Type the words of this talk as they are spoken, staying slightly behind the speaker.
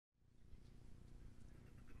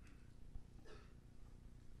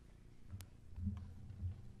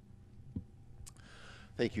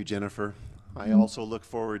Thank you, Jennifer. I also look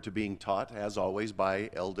forward to being taught, as always, by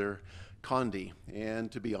Elder Condi.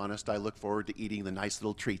 And to be honest, I look forward to eating the nice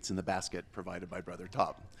little treats in the basket provided by Brother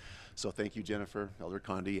Top. So thank you, Jennifer, Elder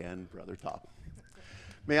Condi, and Brother Top.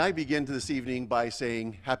 May I begin this evening by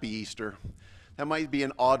saying Happy Easter. That might be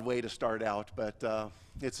an odd way to start out, but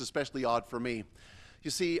it's especially odd for me. You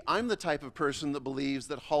see, I'm the type of person that believes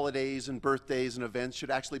that holidays and birthdays and events should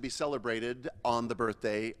actually be celebrated on the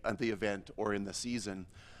birthday, at the event, or in the season.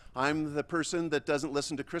 I'm the person that doesn't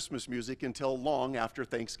listen to Christmas music until long after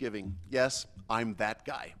Thanksgiving. Yes, I'm that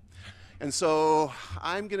guy. And so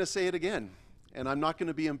I'm going to say it again, and I'm not going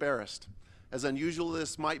to be embarrassed. As unusual as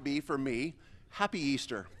this might be for me, Happy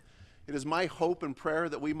Easter. It is my hope and prayer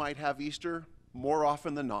that we might have Easter more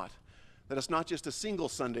often than not. That it's not just a single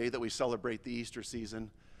Sunday that we celebrate the Easter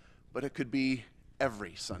season, but it could be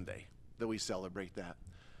every Sunday that we celebrate that.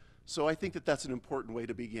 So I think that that's an important way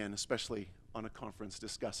to begin, especially on a conference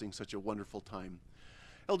discussing such a wonderful time.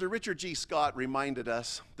 Elder Richard G. Scott reminded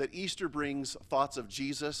us that Easter brings thoughts of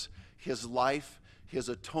Jesus, his life, his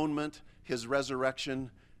atonement, his resurrection,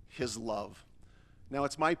 his love. Now,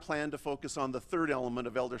 it's my plan to focus on the third element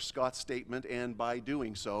of Elder Scott's statement, and by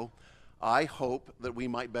doing so, I hope that we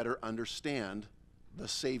might better understand the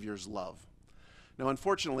Savior's love. Now,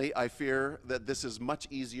 unfortunately, I fear that this is much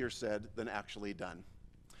easier said than actually done.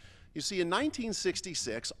 You see, in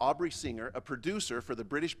 1966, Aubrey Singer, a producer for the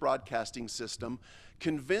British Broadcasting System,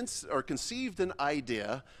 conceived an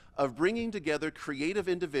idea of bringing together creative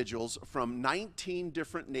individuals from 19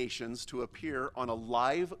 different nations to appear on a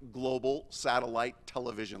live global satellite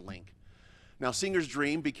television link. Now, Singer's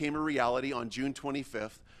dream became a reality on June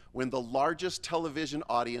 25th, when the largest television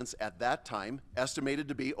audience at that time, estimated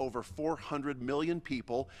to be over 400 million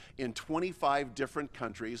people in 25 different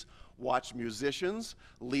countries, watched musicians,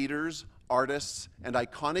 leaders, artists, and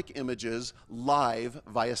iconic images live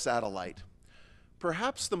via satellite.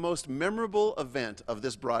 Perhaps the most memorable event of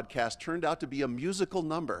this broadcast turned out to be a musical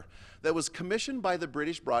number that was commissioned by the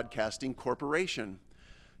British Broadcasting Corporation.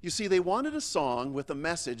 You see, they wanted a song with a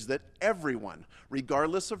message that everyone,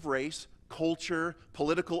 regardless of race, culture,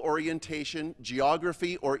 political orientation,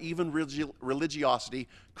 geography, or even religiosity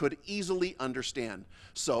could easily understand.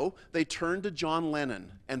 So they turned to John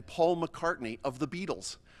Lennon and Paul McCartney of the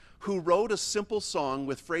Beatles, who wrote a simple song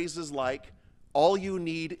with phrases like, "All you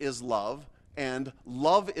need is love," and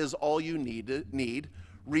 "Love is all you need,"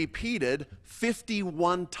 repeated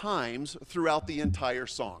 51 times throughout the entire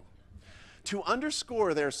song. To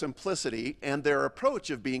underscore their simplicity and their approach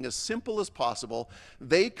of being as simple as possible,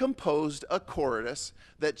 they composed a chorus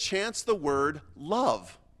that chants the word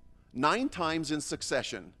love 9 times in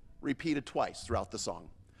succession, repeated twice throughout the song.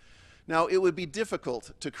 Now, it would be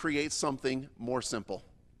difficult to create something more simple.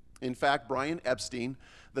 In fact, Brian Epstein,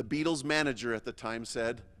 the Beatles' manager at the time,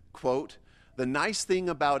 said, quote, "The nice thing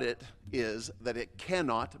about it is that it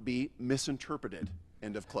cannot be misinterpreted,"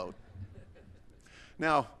 end of quote.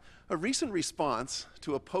 Now, a recent response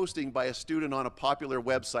to a posting by a student on a popular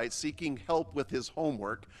website seeking help with his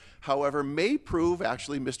homework, however, may prove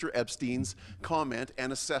actually Mr. Epstein's comment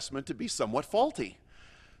and assessment to be somewhat faulty.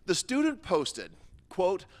 The student posted,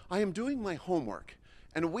 quote, "I am doing my homework,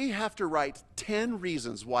 and we have to write 10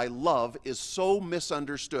 reasons why love is so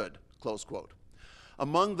misunderstood," close quote.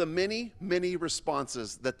 Among the many, many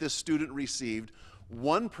responses that this student received,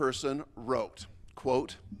 one person wrote,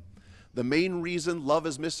 quote, "The main reason love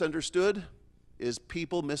is misunderstood is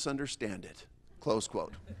people misunderstand it," close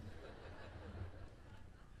quote.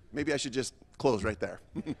 Maybe I should just close right there.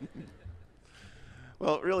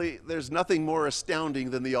 Well, really, there's nothing more astounding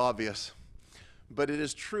than the obvious. But it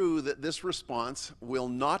is true that this response will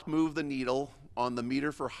not move the needle on the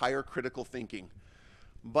meter for higher critical thinking.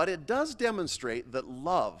 But it does demonstrate that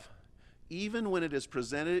love, even when it is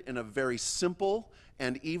presented in a very simple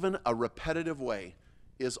and even a repetitive way,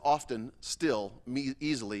 is often still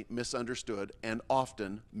easily misunderstood and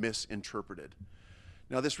often misinterpreted.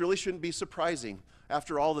 Now, this really shouldn't be surprising.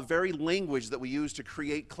 After all, the very language that we use to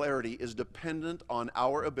create clarity is dependent on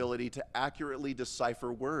our ability to accurately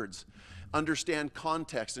decipher words, understand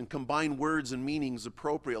context, and combine words and meanings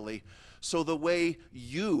appropriately. So the way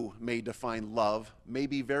you may define love may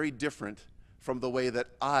be very different from the way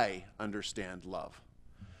that I understand love.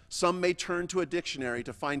 Some may turn to a dictionary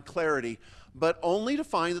to find clarity, but only to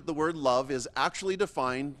find that the word love is actually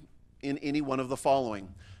defined in any one of the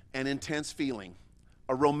following: an intense feeling,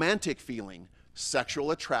 a romantic feeling,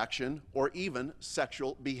 sexual attraction, or even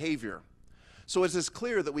sexual behavior. So it is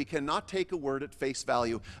clear that we cannot take a word at face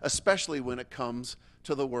value, especially when it comes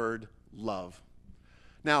to the word love.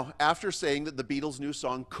 Now, after saying that the Beatles' new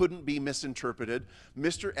song couldn't be misinterpreted,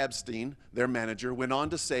 Mr. Epstein, their manager, went on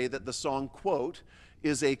to say that the song, quote,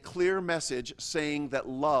 is a clear message saying that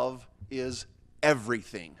love is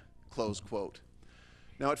everything, close quote.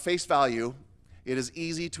 Now, at face value, it is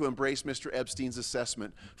easy to embrace Mr. Epstein's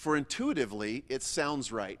assessment, for intuitively, it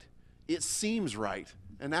sounds right, it seems right,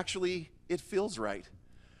 and actually, it feels right.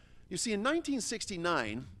 You see, in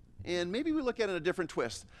 1969, and maybe we look at it in a different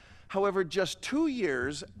twist, however, just 2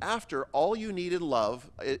 years after All You Need is Love,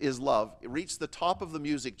 it reached the top of the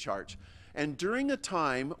music charts, and during a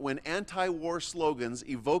time when anti-war slogans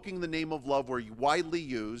evoking the name of love were widely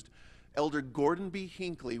used, Elder Gordon B.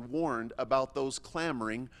 Hinckley warned about those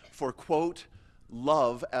clamoring for, quote,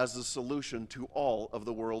 love as the solution to all of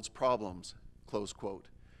the world's problems, close quote.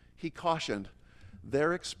 He cautioned,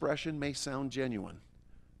 their expression may sound genuine,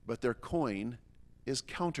 but their coin is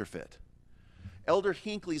counterfeit. Elder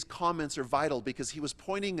Hinckley's comments are vital because he was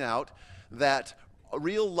pointing out that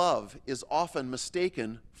real love is often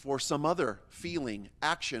mistaken for some other feeling,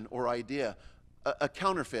 action, or idea, a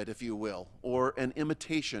counterfeit, if you will, or an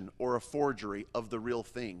imitation or a forgery of the real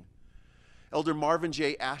thing. Elder Marvin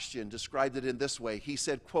J. Ashton described it in this way. He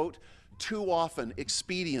said, quote, too often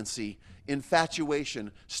expediency,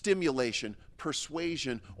 infatuation, stimulation,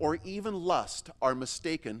 persuasion, or even lust are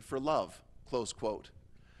mistaken for love, close quote.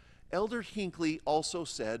 Elder Hinckley also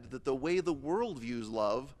said that the way the world views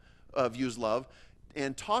love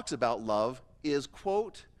and talks about love is,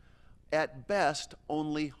 quote, at best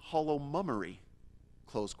only hollow mummery,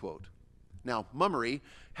 close quote. Now, mummery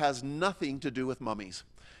has nothing to do with mummies.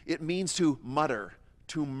 It means to mutter,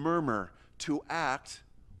 to murmur, to act,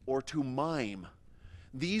 or to mime.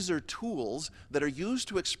 These are tools that are used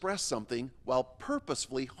to express something while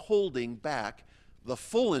purposefully holding back the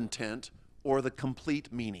full intent or the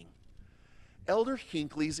complete meaning. Elder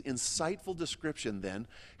Hinckley's insightful description then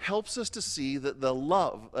helps us to see that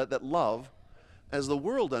love, as the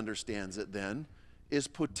world understands it then, is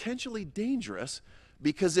potentially dangerous,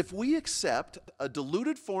 because if we accept a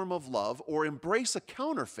diluted form of love or embrace a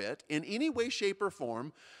counterfeit in any way, shape, or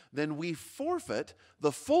form, then we forfeit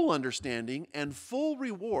the full understanding and full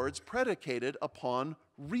rewards predicated upon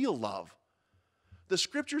real love. The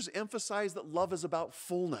scriptures emphasize that love is about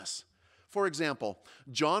fullness. For example,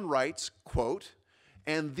 John writes, quote,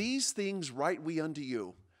 and these things write we unto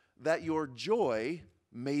you, that your joy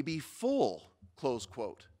may be full, close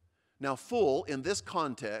quote. Now, full in this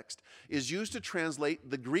context is used to translate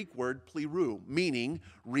the Greek word plerou, meaning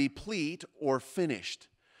replete or finished.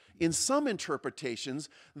 In some interpretations,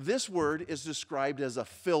 this word is described as a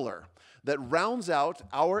filler that rounds out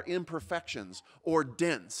our imperfections or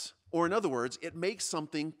dents, or in other words, it makes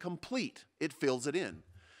something complete. It fills it in.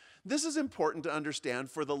 This is important to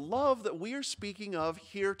understand, for the love that we are speaking of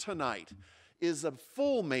here tonight is a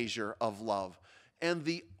full measure of love, and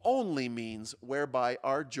the only means whereby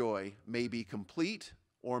our joy may be complete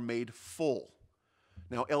or made full.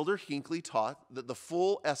 Now, Elder Hinckley taught that the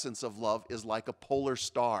full essence of love is like a polar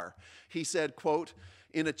star. He said, quote,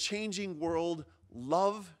 in a changing world,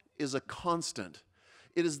 love is a constant.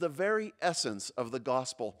 It is the very essence of the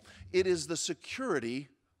gospel. It is the security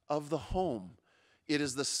of the home. It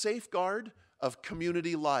is the safeguard of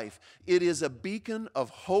community life. It is a beacon of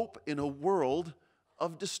hope in a world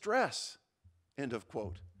of distress. End of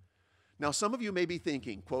quote. Now, some of you may be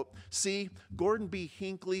thinking, quote, see, Gordon B.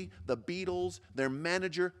 Hinckley, the Beatles, their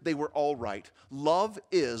manager, they were all right. Love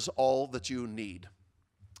is all that you need.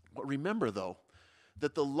 But remember, though,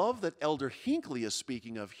 that the love that Elder Hinckley is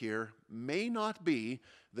speaking of here may not be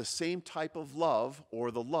the same type of love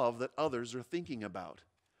or the love that others are thinking about.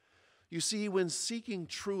 You see, when seeking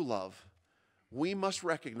true love, we must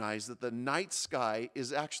recognize that the night sky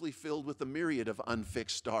is actually filled with a myriad of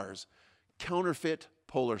unfixed stars, counterfeit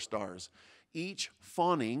polar stars, each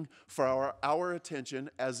fawning for our attention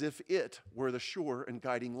as if it were the sure and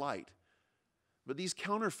guiding light. But these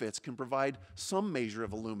counterfeits can provide some measure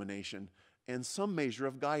of illumination and some measure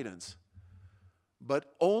of guidance.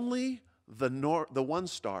 But only the one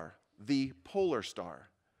star, the polar star,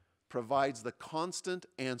 provides the constant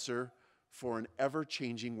answer for an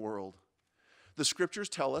ever-changing world. The scriptures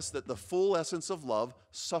tell us that the full essence of love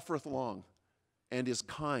suffereth long, and is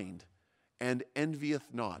kind, and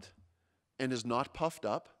envieth not, and is not puffed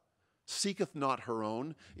up, seeketh not her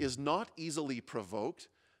own, is not easily provoked,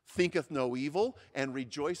 thinketh no evil, and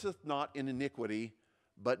rejoiceth not in iniquity,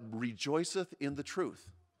 but rejoiceth in the truth,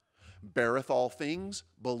 beareth all things,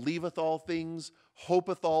 believeth all things,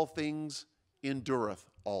 hopeth all things, endureth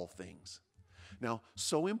all things. Now,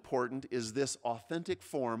 so important is this authentic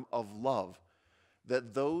form of love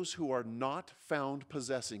that those who are not found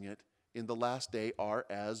possessing it in the last day are,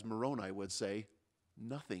 as Moroni would say,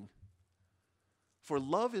 nothing. For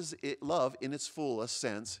love in its fullest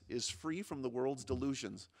sense is free from the world's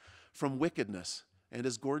delusions, from wickedness, and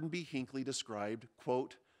as Gordon B. Hinckley described,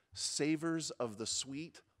 quote, savors of the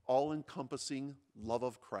sweet, all-encompassing love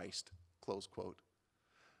of Christ, close quote.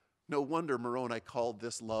 No wonder Moroni called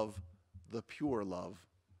this love the pure love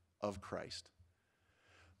of Christ.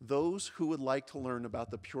 Those who would like to learn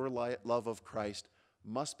about the pure love of Christ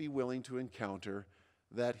must be willing to encounter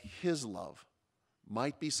that his love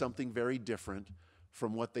might be something very different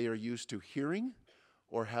from what they are used to hearing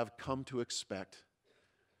or have come to expect.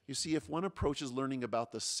 You see, if one approaches learning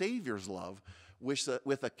about the Savior's love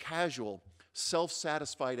with a casual,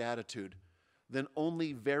 self-satisfied attitude, then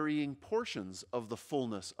only varying portions of the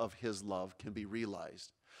fullness of his love can be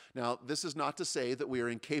realized. Now, this is not to say that we are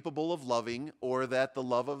incapable of loving or that the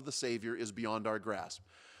love of the Savior is beyond our grasp,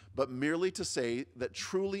 but merely to say that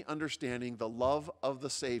truly understanding the love of the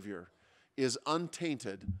Savior is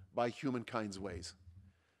untainted by humankind's ways.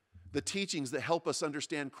 The teachings that help us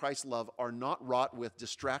understand Christ's love are not wrought with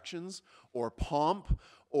distractions or pomp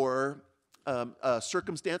or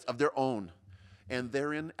circumstance of their own. And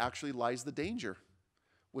therein actually lies the danger.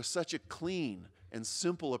 With such a clean and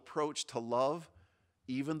simple approach to love,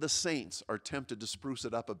 even the saints are tempted to spruce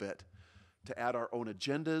it up a bit, to add our own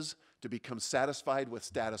agendas, to become satisfied with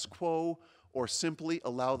status quo, or simply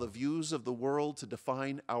allow the views of the world to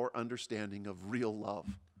define our understanding of real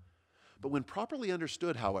love. But when properly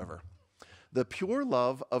understood, however, the pure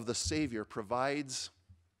love of the Savior provides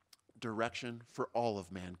direction for all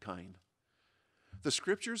of mankind. The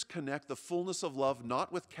Scriptures connect the fullness of love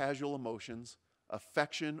not with casual emotions,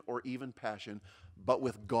 affection, or even passion, but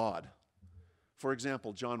with God. For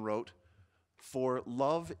example, John wrote, "For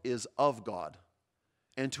love is of God."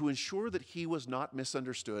 And to ensure that he was not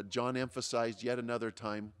misunderstood, John emphasized yet another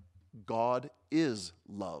time, God is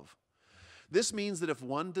love. This means that if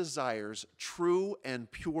one desires true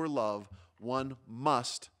and pure love, one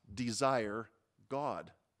must desire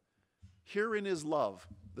God. Herein is love,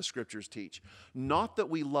 the Scriptures teach. Not that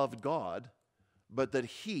we loved God, but that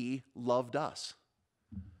he loved us.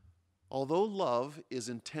 Although love is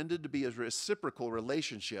intended to be a reciprocal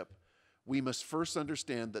relationship, we must first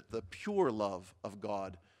understand that the pure love of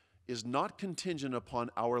God is not contingent upon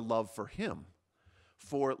our love for him,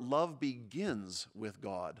 for love begins with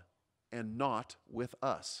God and not with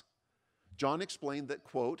us. John explained that,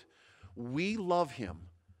 quote, we love him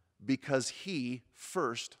because he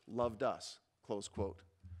first loved us, close quote.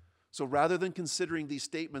 So rather than considering these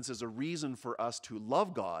statements as a reason for us to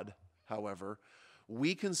love God, however,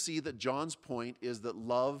 we can see that John's point is that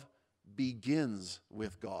love begins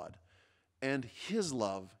with God, and his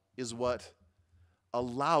love is what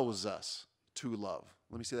allows us to love.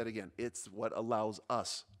 Let me say that again. It's what allows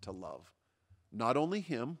us to love. Not only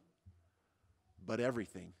him, but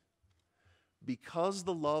everything. Because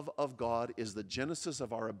the love of God is the genesis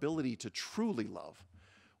of our ability to truly love,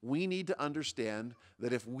 we need to understand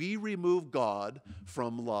that if we remove God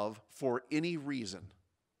from love for any reason,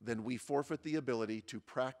 then we forfeit the ability to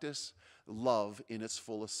practice love in its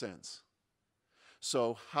fullest sense.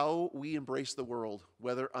 So how we embrace the world,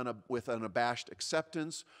 whether with unabashed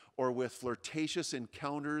acceptance or with flirtatious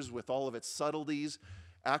encounters with all of its subtleties,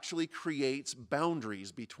 actually creates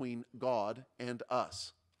boundaries between God and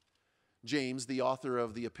us. James, the author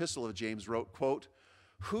of the Epistle of James, wrote, quote,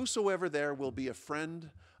 whosoever there will be a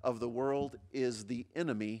friend of the world is the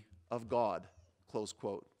enemy of God, close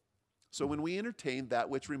quote. So when we entertain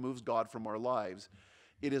that which removes God from our lives,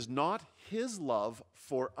 it is not his love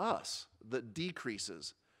for us that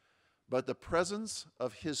decreases, but the presence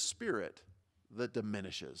of his Spirit that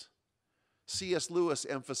diminishes. C.S. Lewis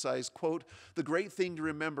emphasized, quote, the great thing to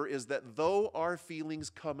remember is that though our feelings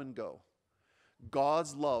come and go,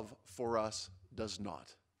 God's love for us does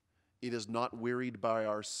not. It is not wearied by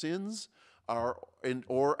our sins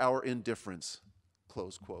or our indifference,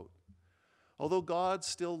 close quote. Although God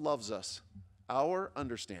still loves us, our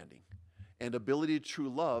understanding and ability to true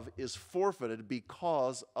love is forfeited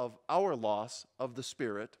because of our loss of the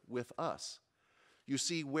Spirit with us. You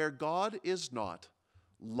see, where God is not,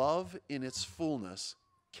 love in its fullness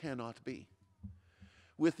cannot be.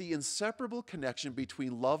 With the inseparable connection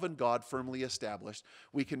between love and God firmly established,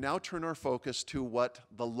 we can now turn our focus to what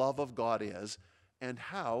the love of God is and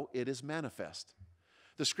how it is manifest.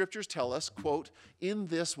 The Scriptures tell us, quote, in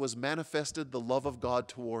this was manifested the love of God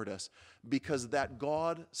toward us, because that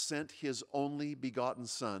God sent his only begotten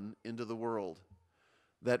Son into the world,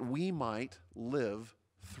 that we might live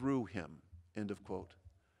through him, end of quote.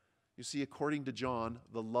 You see, according to John,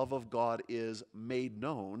 the love of God is made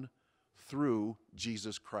known through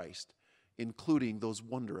Jesus Christ. including those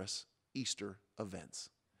wondrous Easter events.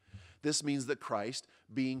 This means that Christ,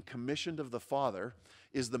 being commissioned of the Father,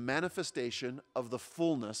 is the manifestation of the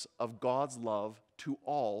fullness of God's love to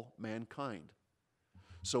all mankind.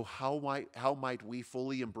 So how might we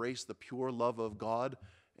fully embrace the pure love of God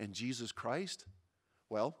and Jesus Christ?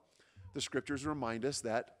 Well, the scriptures remind us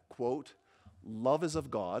that, quote, love is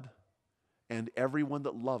of God, and everyone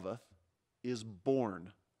that loveth is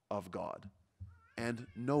born of God and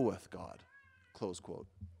knoweth God, close quote.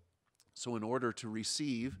 So in order to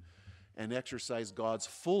receive and exercise God's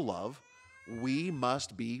full love, we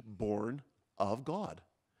must be born of God.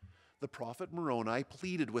 The prophet Moroni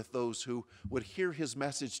pleaded with those who would hear his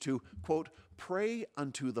message to, quote, pray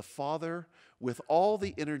unto the Father with all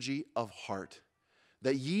the energy of heart,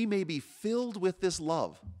 that ye may be filled with this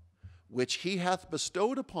love, which he hath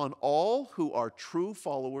bestowed upon all who are true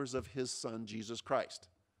followers of his Son, Jesus Christ,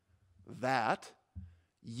 that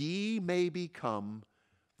ye may become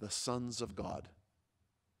the sons of God.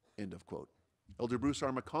 End of quote. Elder Bruce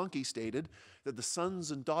R. McConkie stated that the sons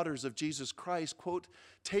and daughters of Jesus Christ, quote,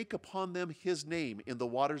 take upon them his name in the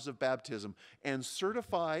waters of baptism and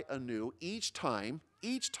certify anew each time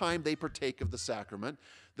they partake of the sacrament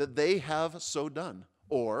that they have so done.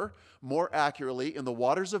 Or, more accurately, in the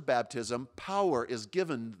waters of baptism, power is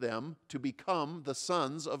given them to become the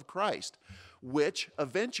sons of Christ, which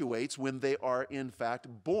eventuates when they are in fact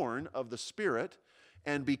born of the Spirit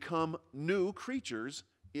and become new creatures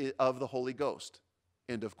of the Holy Ghost.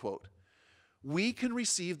 End of quote. We can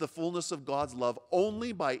receive the fullness of God's love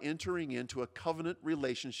only by entering into a covenant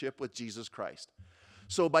relationship with Jesus Christ.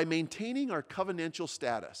 So by maintaining our covenantal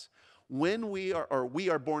status, when we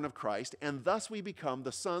are born of Christ, and thus we become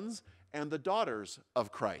the sons and the daughters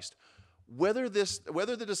of Christ. Whether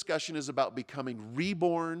the discussion is about becoming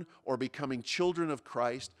reborn or becoming children of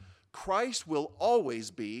Christ, Christ will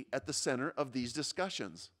always be at the center of these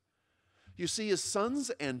discussions. You see, as sons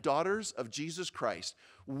and daughters of Jesus Christ,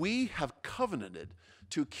 we have covenanted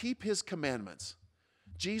to keep his commandments.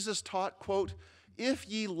 Jesus taught, quote, if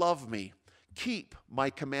ye love me, keep my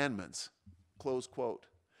commandments, close quote.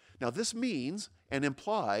 Now this means and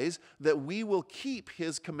implies that we will keep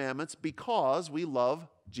his commandments because we love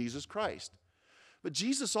Jesus Christ. But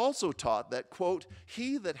Jesus also taught that, quote,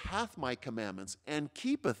 he that hath my commandments and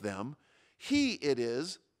keepeth them, he it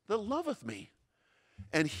is that loveth me.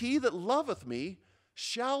 And he that loveth me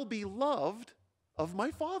shall be loved of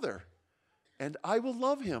my Father, and I will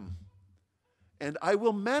love him, and I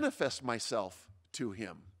will manifest myself to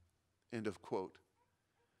him. End of quote.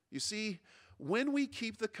 You see, when we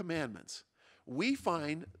keep the commandments, we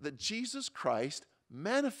find that Jesus Christ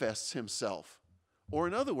manifests himself, or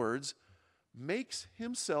in other words, makes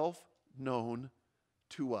himself known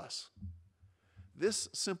to us. This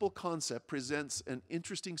simple concept presents an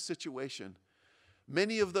interesting situation.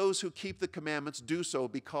 Many of those who keep the commandments do so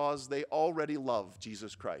because they already love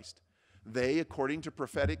Jesus Christ. They, according to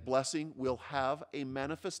prophetic blessing, will have a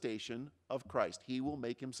manifestation of Christ. He will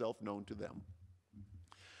make himself known to them.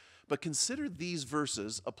 But consider these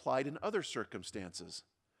verses applied in other circumstances.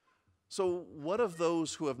 So what of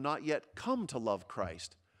those who have not yet come to love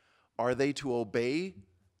Christ? Are they to obey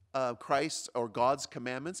Christ's or God's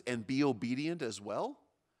commandments and be obedient as well?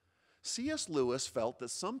 C.S. Lewis felt that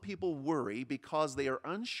some people worry because they are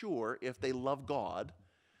unsure if they love God.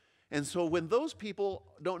 And so when those people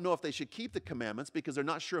don't know if they should keep the commandments because they're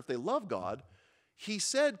not sure if they love God, he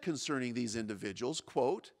said concerning these individuals,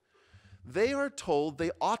 quote, they are told they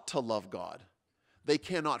ought to love God. They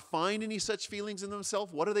cannot find any such feelings in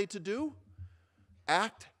themselves. What are they to do?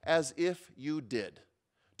 Act as if you did.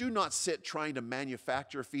 Do not sit trying to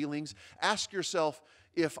manufacture feelings. Ask yourself,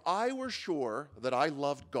 if I were sure that I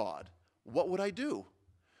loved God, what would I do?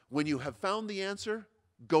 When you have found the answer,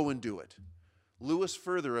 go and do it. Lewis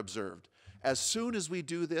further observed, as soon as we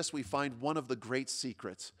do this, we find one of the great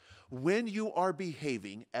secrets. When you are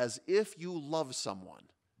behaving as if you love someone,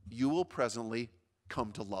 you will presently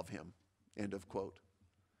come to love him. End of quote.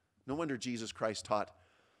 No wonder Jesus Christ taught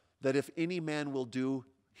that if any man will do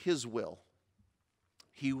his will,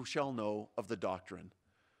 he shall know of the doctrine,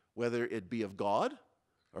 whether it be of God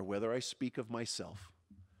or whether I speak of myself.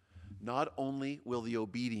 Not only will the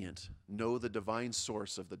obedient know the divine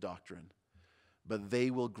source of the doctrine, but they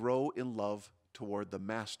will grow in love toward the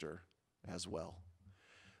master as well.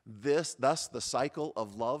 Thus the cycle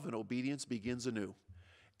of love and obedience begins anew,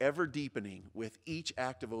 ever deepening with each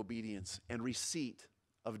act of obedience and receipt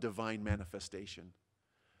of divine manifestation.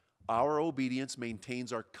 Our obedience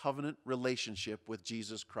maintains our covenant relationship with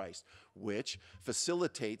Jesus Christ, which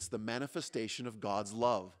facilitates the manifestation of God's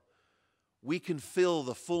love. We can fill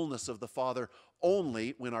the fullness of the Father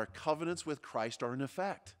only when our covenants with Christ are in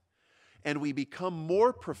effect. And we become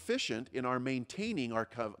more proficient in our maintaining our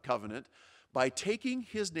covenant by taking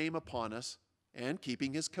his name upon us and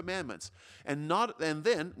keeping his commandments. And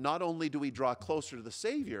then not only do we draw closer to the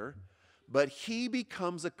Savior, but he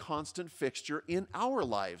becomes a constant fixture in our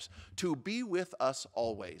lives to be with us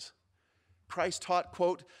always. Christ taught,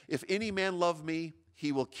 quote, "If any man love me,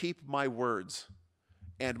 he will keep my words,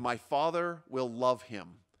 and my Father will love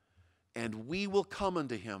him, and we will come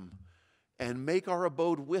unto him and make our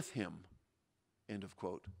abode with him." End of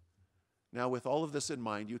quote. Now, with all of this in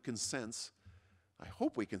mind, you can sense, I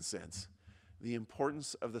hope we can sense, the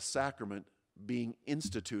importance of the sacrament being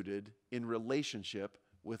instituted in relationship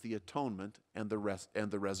with the atonement and the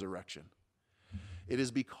resurrection. It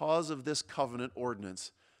is because of this covenant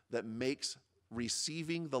ordinance that makes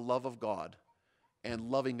receiving the love of God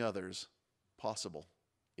and loving others possible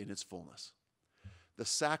in its fullness. The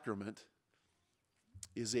sacrament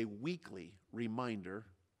is a weekly reminder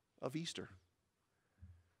of Easter.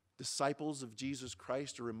 Disciples of Jesus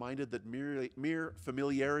Christ are reminded that mere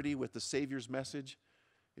familiarity with the Savior's message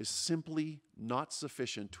is simply not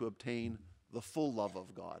sufficient to obtain the full love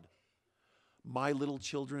of God. "My little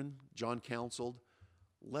children," John counseled,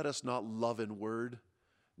 "let us not love in word,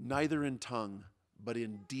 neither in tongue, but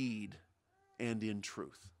in deed and in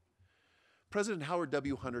truth." President Howard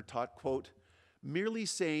W. Hunter taught, quote, "Merely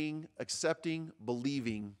saying, accepting,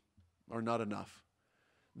 believing are not enough.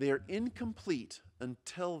 They are incomplete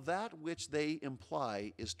until that which they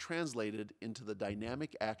imply is translated into the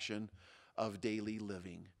dynamic action of daily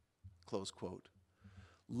living." Close quote.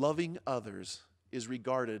 Loving others is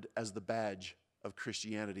regarded as the badge of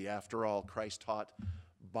Christianity. After all, Christ taught,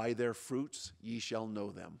 "By their fruits ye shall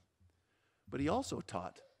know them." But he also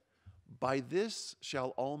taught, "By this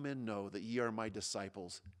shall all men know that ye are my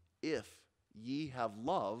disciples, if ye have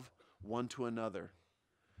love one to another."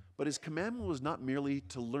 But his commandment was not merely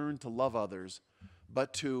to learn to love others,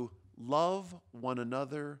 but to love one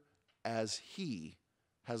another as he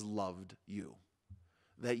has loved you,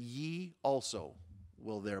 that ye also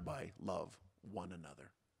will thereby love one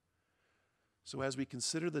another. So as we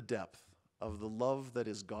consider the depth of the love that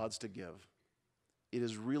is God's to give, it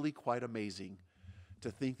is really quite amazing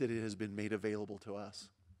to think that it has been made available to us.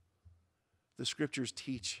 The scriptures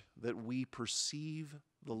teach that we perceive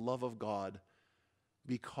the love of God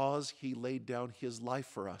because he laid down his life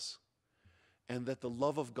for us, and that the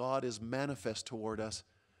love of God is manifest toward us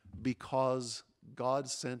because God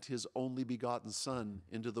sent his only begotten Son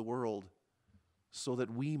into the world so that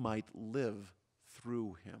we might live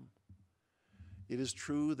through him. It is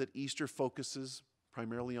true that Easter focuses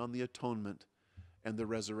primarily on the atonement and the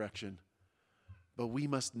resurrection, but we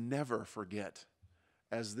must never forget,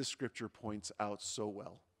 as this scripture points out so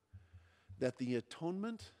well, that the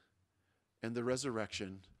atonement and the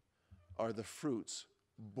resurrection are the fruits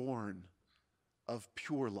born of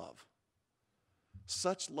pure love.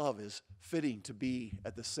 Such love is fitting to be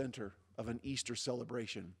at the center of an Easter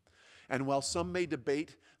celebration. And while some may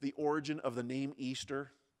debate the origin of the name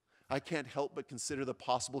Easter, I can't help but consider the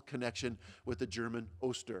possible connection with the German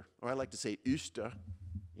Oster, or I like to say Öster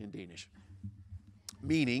in Danish,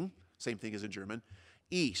 meaning, same thing as in German,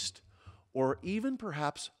 east, or even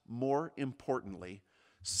perhaps more importantly,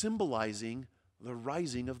 symbolizing the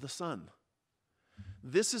rising of the sun.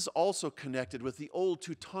 This is also connected with the old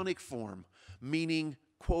Teutonic form, meaning,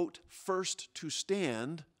 quote, "first to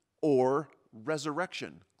stand," or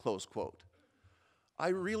resurrection, close quote. I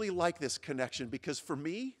really like this connection because for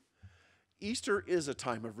me, Easter is a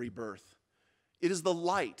time of rebirth. It is the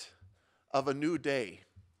light of a new day,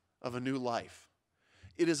 of a new life.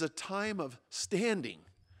 It is a time of standing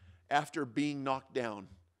after being knocked down.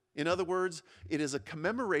 In other words, it is a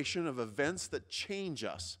commemoration of events that change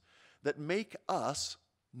us, that make us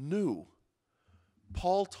new.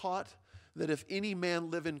 Paul taught that if any man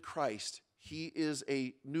live in Christ, he is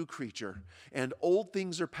a new creature, and old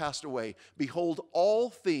things are passed away. Behold, all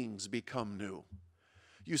things become new.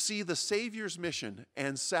 You see, the Savior's mission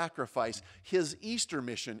and sacrifice, his Easter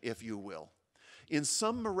mission, if you will, in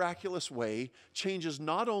some miraculous way changes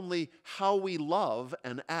not only how we love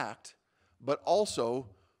and act, but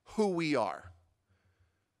also who we are.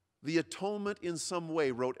 The atonement in some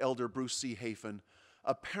way, wrote Elder Bruce C. Hafen,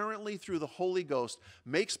 apparently through the Holy Ghost,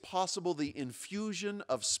 makes possible the infusion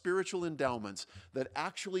of spiritual endowments that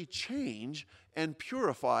actually change and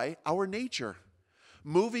purify our nature,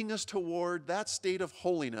 moving us toward that state of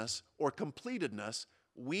holiness or completedness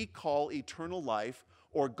we call eternal life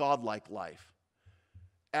or godlike life.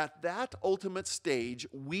 At that ultimate stage,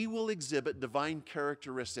 we will exhibit divine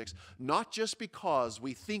characteristics, not just because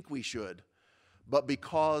we think we should, but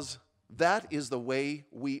because that is the way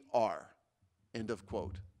we are. End of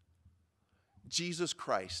quote. Jesus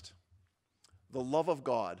Christ, the love of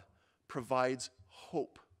God, provides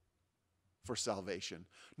hope for salvation.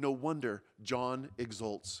 No wonder John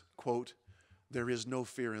exults, quote, "There is no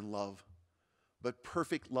fear in love, but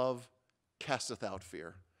perfect love casteth out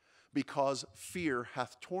fear, because fear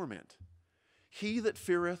hath torment. He that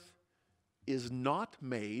feareth is not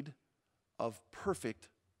made perfect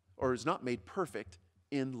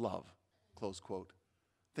in love." Close quote.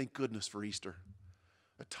 Thank goodness for Easter,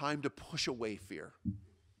 a time to push away fear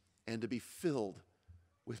and to be filled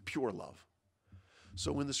with pure love.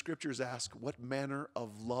 So when the scriptures ask what manner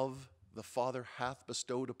of love the Father hath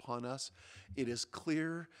bestowed upon us, it is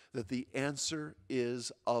clear that the answer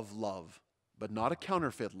is of love, but not a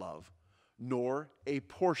counterfeit love, nor a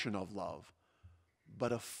portion of love,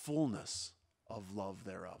 but a fullness of love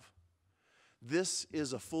thereof. This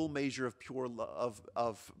is a full measure of pure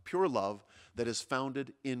love that is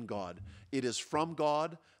founded in God. It is from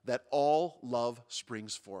God that all love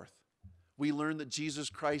springs forth. We learn that Jesus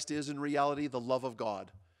Christ is in reality the love of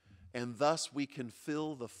God, and thus we can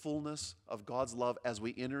feel the fullness of God's love as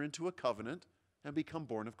we enter into a covenant and become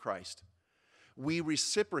born of Christ. We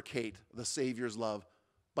reciprocate the Savior's love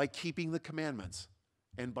by keeping the commandments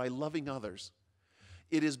and by loving others.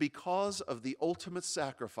 It is because of the ultimate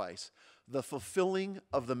sacrifice, the fulfilling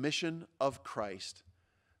of the mission of Christ,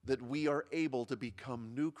 that we are able to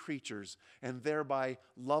become new creatures and thereby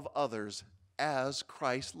love others as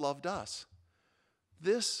Christ loved us.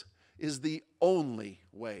 This is the only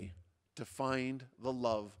way to find the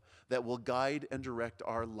love that will guide and direct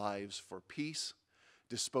our lives for peace,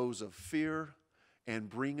 dispose of fear, and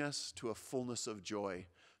bring us to a fullness of joy,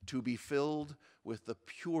 to be filled with the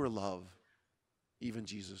pure love, even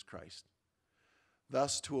Jesus Christ.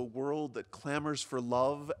 Thus, to a world that clamors for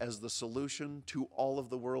love as the solution to all of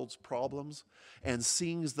the world's problems and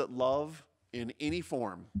sings that love in any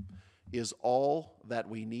form is all that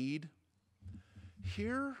we need,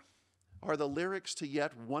 here are the lyrics to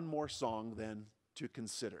yet one more song then to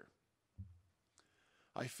consider.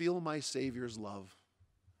 I feel my Savior's love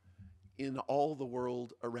in all the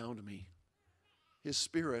world around me. His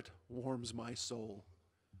Spirit warms my soul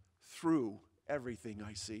through everything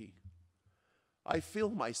I see. I feel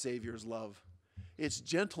my Savior's love. Its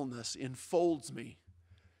gentleness enfolds me.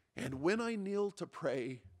 And when I kneel to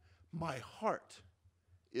pray, my heart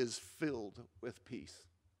is filled with peace.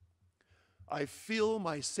 I feel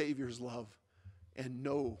my Savior's love and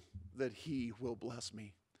know that He will bless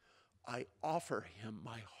me. I offer Him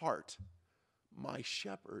my heart. My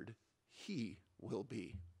shepherd He will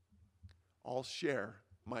be. I'll share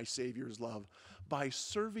my Savior's love by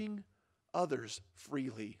serving others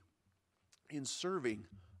freely. In serving,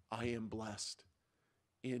 I am blessed.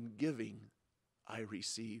 In giving, I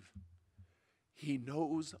receive. He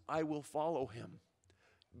knows I will follow Him.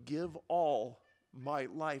 Give all my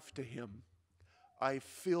life to Him. I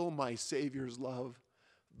feel my Savior's love,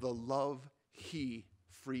 the love He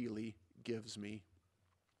freely gives me.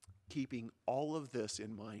 Keeping all of this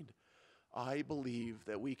in mind, I believe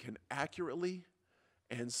that we can accurately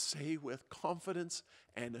and say with confidence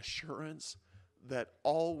and assurance that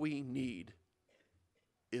all we need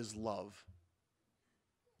is love,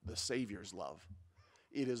 the Savior's love.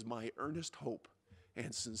 It is my earnest hope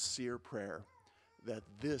and sincere prayer that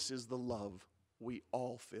this is the love we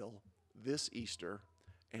all feel this Easter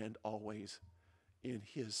and always, in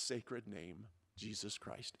His sacred name, Jesus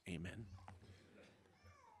Christ. Amen.